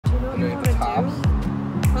You gotta get the tops?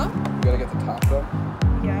 Huh? You gotta get the top though?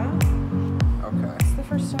 Yeah. Okay. It's the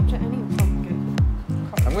first step to any pumpkin.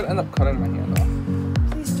 I'm gonna end up cutting my hand off.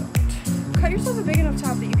 Please don't. Cut yourself a big enough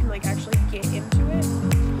top that you can like actually get into it.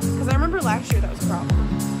 Because I remember last year that was a problem.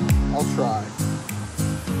 I'll try.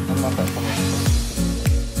 I'm not that funny.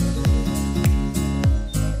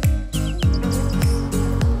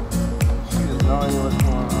 She has no idea what's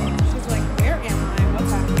going on. She's like, where am I?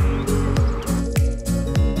 What's happening?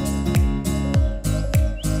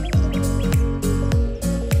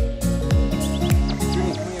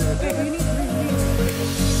 Junie, come here. Wait, you need to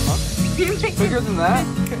Huh? you make Bigger than that?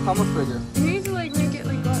 How much bigger? You need to like make it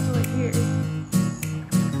like go out to like here.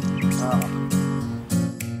 Oh.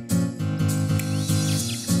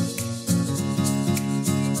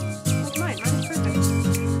 Like mine. Mine is perfect.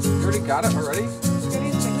 You already got it already? Scotty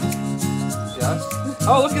is big enough. Yes.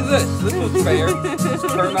 Oh, look at this. This was fair.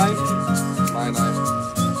 Her knife. My knife.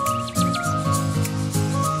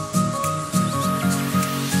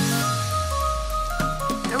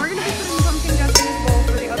 And we're gonna be putting pumpkin dust in this bowl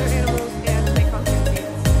for the other animals and to make pumpkin seeds.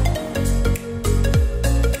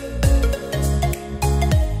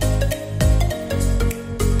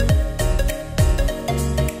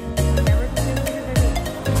 Okay, we're just gonna do it.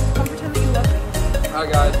 Come pretend that you love me. Hi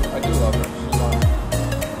guys. I do love her. She's on.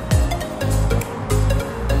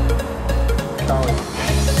 Callie.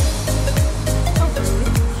 Oh, really?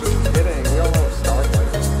 Just kidding. We all know what Starlight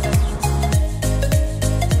is.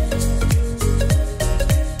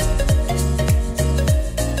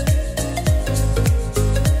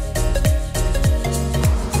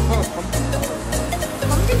 Oh, pumpkin color.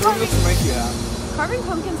 Pumpkin What does carving. this make you happy? Carving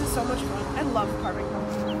pumpkins is so much fun. I love carving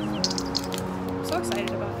pumpkins. I'm so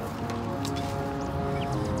excited about it.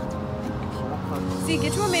 See,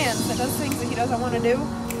 get to a man that does things that he doesn't want to do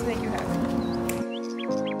to make you happy.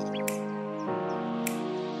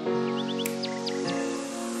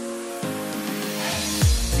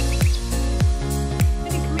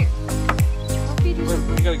 Eddie, come here. I'll feed you Wait,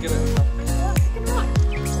 some. we gotta get it. Yeah, pick it up.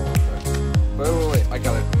 Wait. I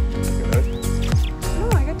got it. Okay, ready? No,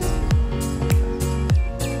 I got this.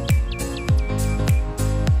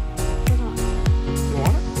 You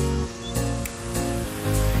want it?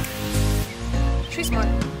 She's smart.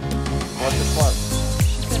 What's the part?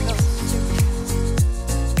 She said no, it's stupid.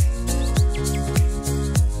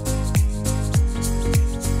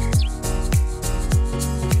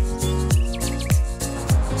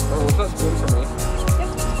 Oh, was that spoon for me? Yeah.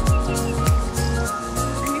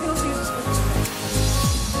 And you can also use this one.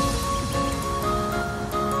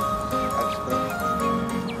 I just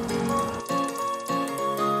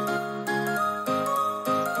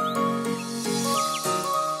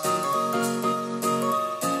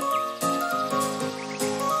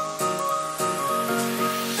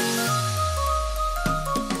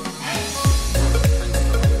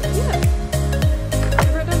Yeah. I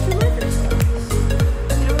wrote down 2 markers.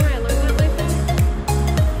 You know where I learned that life hack?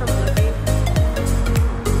 From Lippy.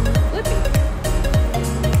 Lippy.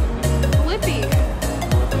 Lippy.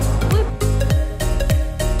 Lip.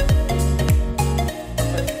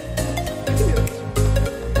 I can do it.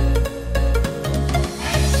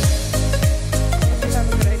 I think that's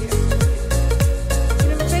a good idea. You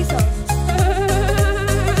have a face off.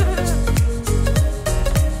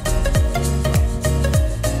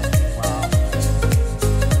 Wow.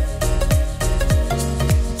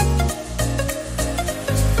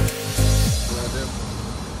 What do?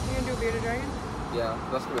 You gonna do a bearded dragon? Yeah,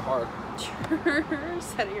 that's gonna be hard. You're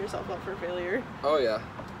setting yourself up for failure. Oh yeah.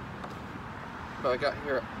 But I got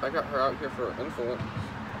her out here for influence.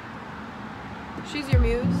 She's your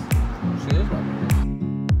muse. She is my muse.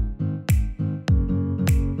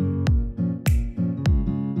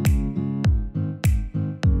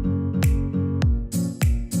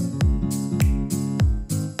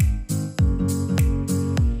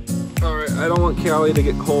 Alright, I don't want Callie to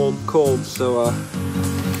get cold, so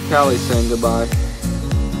Callie's saying goodbye.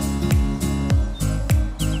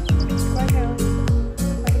 Bye, Callie.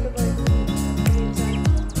 Have a good life. On the inside.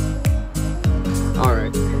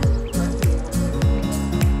 Alright.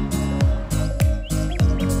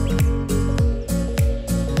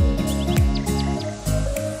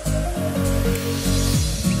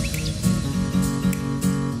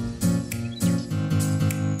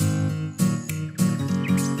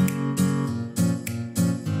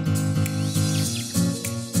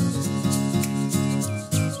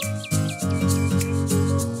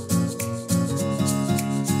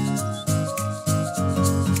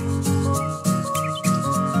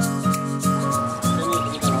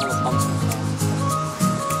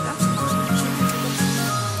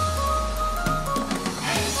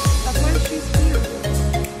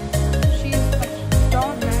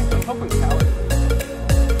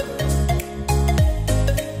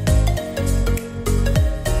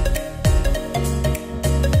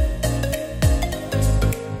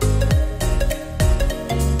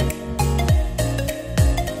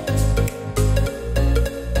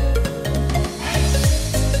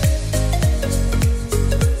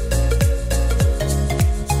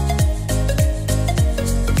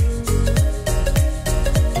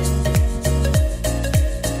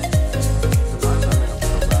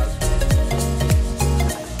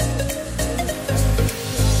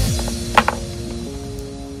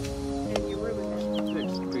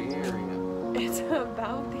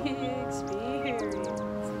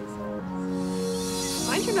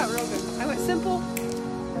 Mine turned out real good. I went simple,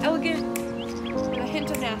 elegant, and a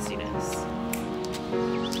hint of nastiness.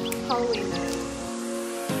 Halloween.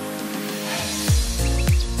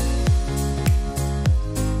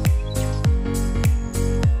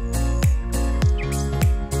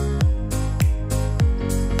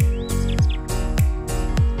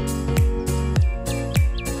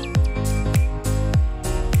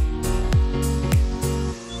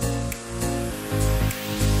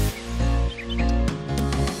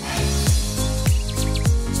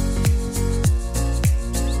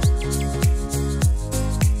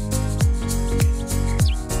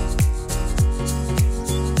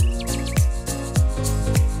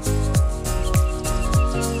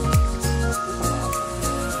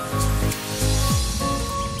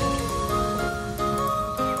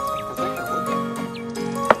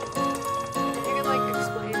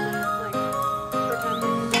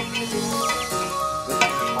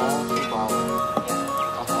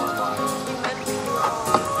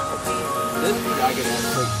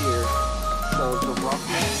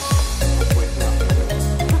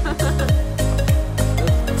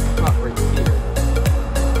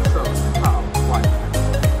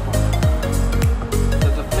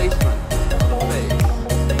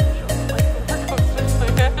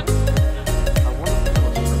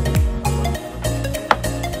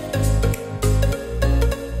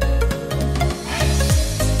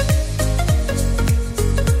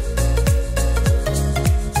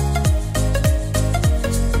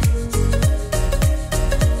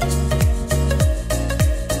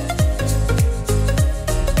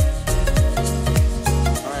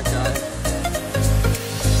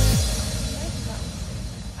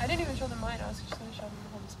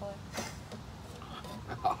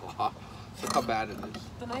 Look how bad it is.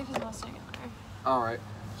 The knife is not staying in there. Alright,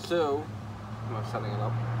 so I'm setting it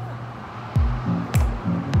up.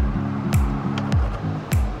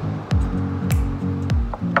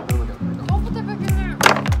 Don't put that back in there.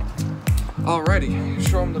 Alrighty,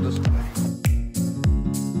 show them the display.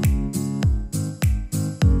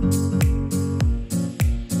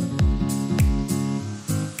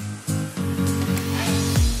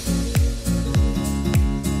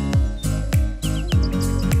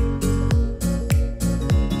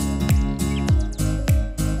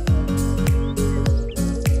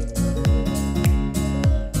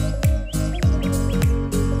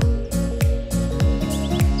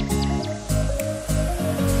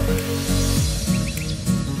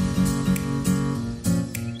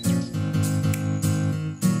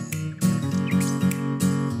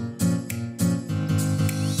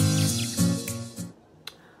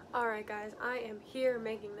 Alright guys, I am here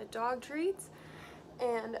making the dog treats,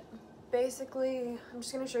 and basically I'm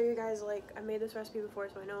just going to show you guys, like, I made this recipe before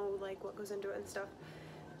so I know like what goes into it and stuff.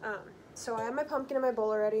 So I have my pumpkin in my bowl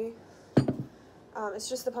already. It's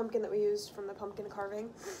just the pumpkin that we used from the pumpkin carving,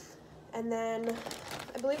 and then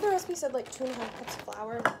I believe the recipe said like 2.5 cups of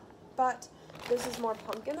flour, but this is more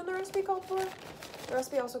pumpkin than the recipe called for. The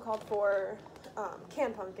recipe also called for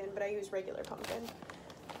canned pumpkin, but I used regular pumpkin.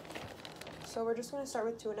 So we're just going to start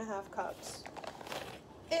with 2.5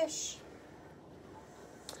 cups-ish.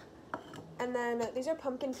 And then these are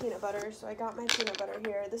pumpkin peanut butter, so I got my peanut butter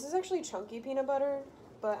here. This is actually chunky peanut butter,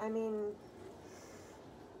 but I mean,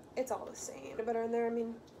 it's all the same. Peanut butter in there, I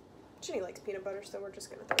mean, Ginny likes peanut butter, so we're just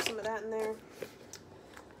going to throw some of that in there.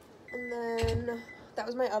 And then that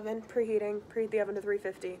was my oven, preheating. Preheat the oven to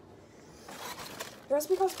 350. The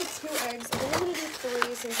recipe calls for 2 eggs. I think I'm going to do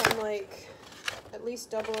 3 since I'm like at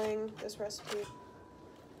least doubling this recipe.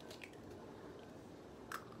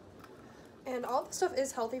 And all the stuff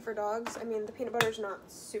is healthy for dogs. I mean, the peanut butter is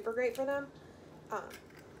not super great for them,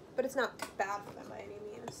 but it's not bad for them by any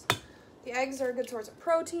means. The eggs are a good source of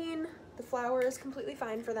protein. The flour is completely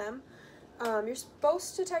fine for them. You're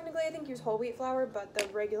supposed to technically, I think, use whole wheat flour, but the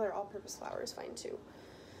regular all-purpose flour is fine too.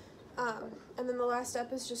 And then the last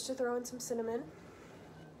step is just to throw in some cinnamon,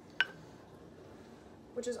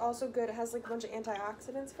 which is also good. It has like a bunch of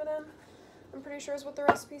antioxidants for them, I'm pretty sure is what the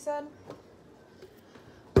recipe said.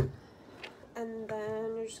 And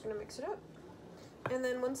then you're just going to mix it up. And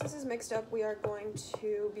then once this is mixed up, we are going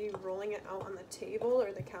to be rolling it out on the table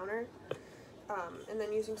or the counter, and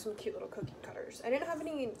then using some cute little cookie cutters. I didn't have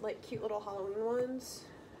any like cute little Halloween ones,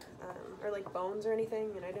 or like bones or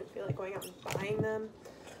anything, and I didn't feel like going out and buying them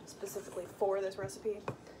specifically for this recipe.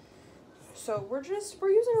 So we're using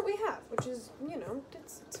what we have, which is, you know,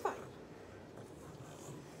 it's fine.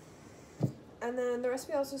 And then the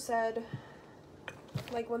recipe also said,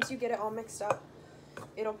 like, once you get it all mixed up,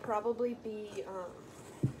 it'll probably be,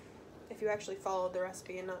 if you actually followed the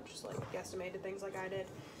recipe and not just like guesstimated things like I did,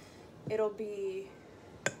 it'll be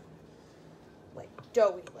like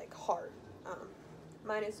doughy, like hard.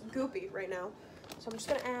 Mine is goopy right now. So I'm just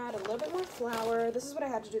gonna add a little bit more flour. This is what I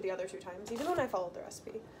had to do the other 2 times, even when I followed the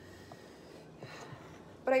recipe.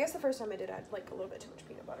 But I guess the first time I did add like a little bit too much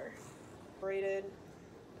peanut butter. Braided.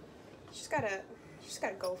 You just gotta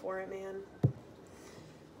go for it, man.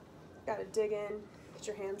 Gotta dig in, get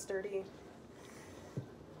your hands dirty.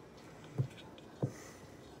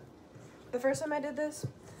 The first time I did this,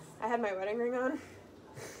 I had my wedding ring on.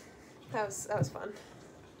 That was fun.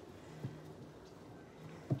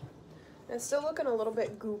 It's still looking a little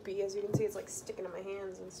bit goopy. As you can see, it's like sticking to my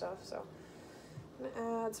hands and stuff. So I'm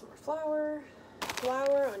gonna add some more flour.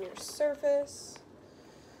 Flour on your surface.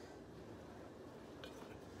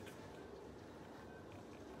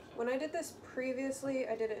 When I did this previously,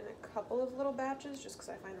 I did it in a couple of little batches just because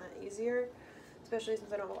I find that easier, especially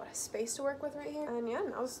since I don't have a lot of space to work with right here. And yeah,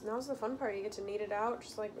 now's the fun part. You get to knead it out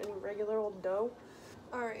just like any regular old dough.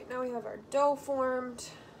 All right, now we have our dough formed.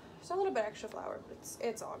 There's a little bit extra flour, but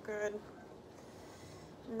it's all good.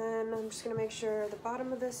 And then I'm just gonna make sure the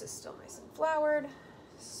bottom of this is still nice and floured.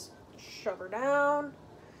 Shove her down,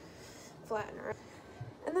 flatten her.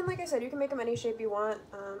 And then, like I said, you can make them any shape you want.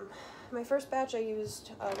 My first batch I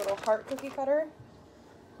used a little heart cookie cutter.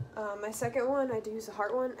 My second one I used a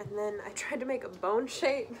heart one, and then I tried to make a bone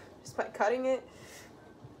shape just by cutting it.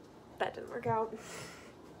 That didn't work out.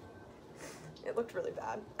 It looked really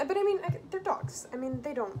bad. But I mean, they're dogs. I mean,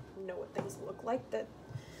 they don't know what things look like. The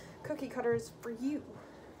cookie cutter is for you.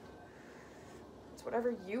 It's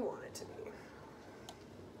whatever you want it to be.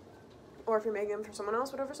 Or if you're making them for someone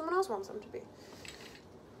else, whatever someone else wants them to be.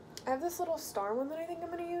 I have this little star one that I think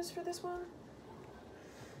I'm going to use for this one.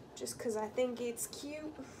 Just because I think it's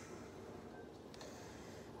cute.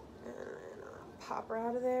 And I'll pop her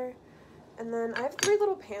out of there. And then I have 3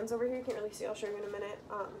 little pans over here. You can't really see. I'll show you in a minute.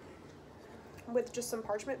 With just some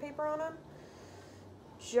parchment paper on them.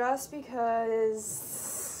 Just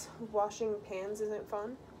because washing pans isn't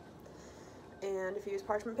fun. And if you use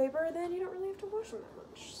parchment paper, then you don't really have to wash them that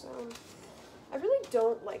much. So I really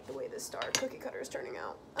don't like the way this star cookie cutter is turning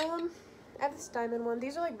out. I have this diamond one.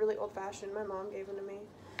 These are like really old fashioned. My mom gave them to me.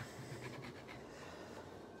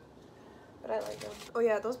 But I like them. Oh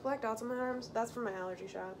yeah, those black dots on my arms, that's from my allergy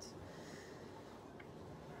shots.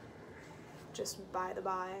 Just by the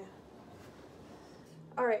by.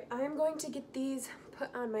 Alright, I am going to get these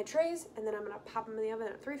put on my trays, and then I'm going to pop them in the oven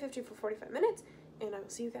at 350 for 45 minutes, and I will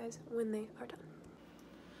see you guys when they are done.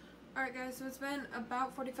 Alright guys, so it's been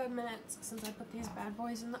about 45 minutes since I put these bad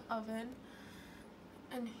boys in the oven.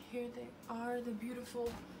 And here they are, the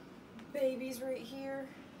beautiful babies right here.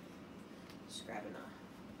 Just grabbing a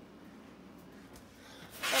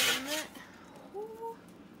oven mitt. Ooh.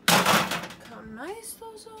 Look how nice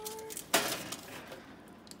those are.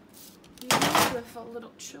 Beautiful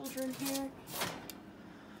little children here.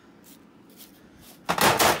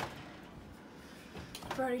 I've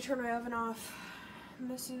already turned my oven off. And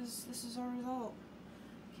this is our result.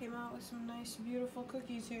 Came out with some nice, beautiful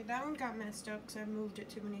cookies here. That one got messed up because I moved it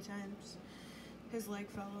too many times. His leg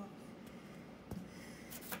fell off.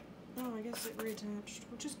 Oh, I guess it reattached,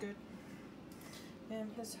 which is good. And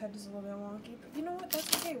his head is a little bit wonky, but you know what?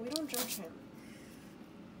 That's okay. We don't judge him.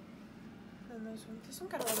 And this one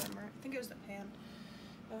got a little bit more. I think it was the pan.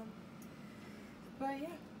 But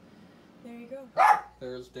yeah, there you go.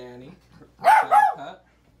 There's Danny, her pet.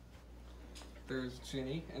 There's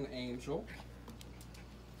Ginny and Angel.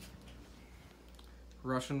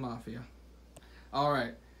 Russian Mafia.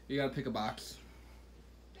 Alright, you gotta pick a box.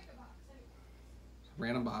 Pick a box.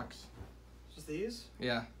 Random box. Just these?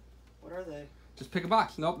 Yeah. What are they? Just pick a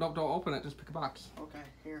box. Nope, don't open it. Just pick a box. Okay,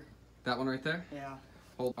 here. That one right there? Yeah.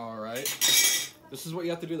 Hold. Alright. This is what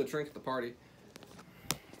you have to do to drink at the party.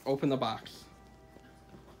 Open the box.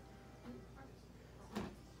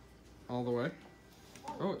 All the way.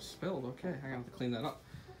 Oh, it spilled. Okay, I have to clean that up.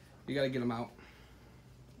 You gotta get them out.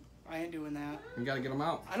 I ain't doing that. You gotta get them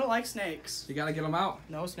out. I don't like snakes. You gotta get them out.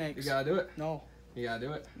 No snakes. You gotta do it. No. You gotta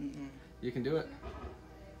do it. Mm-mm. You can do it.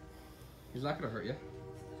 He's not gonna hurt you.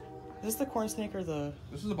 Is this the corn snake or the...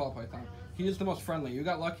 This is a ball python. He is the most friendly. You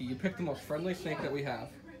got lucky. You picked the most friendly snake that we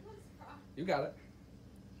have. You got it.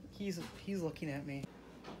 He's looking at me.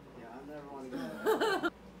 Yeah, I never want to go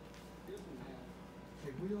there.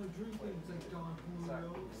 We don't drink things like Don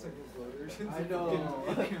Julio, second floaters. I know.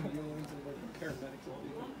 Ambulance and like paramedics.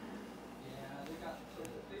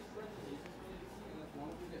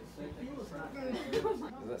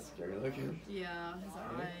 Is that scary looking? Yeah, his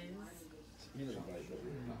eyes. He doesn't bite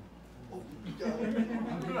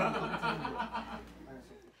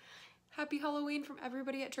Happy Halloween from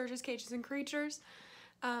everybody at Churches, Cages, and Creatures.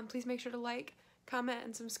 Please make sure to like, comment,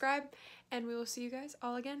 and subscribe. and we will see you guys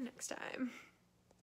all again next time.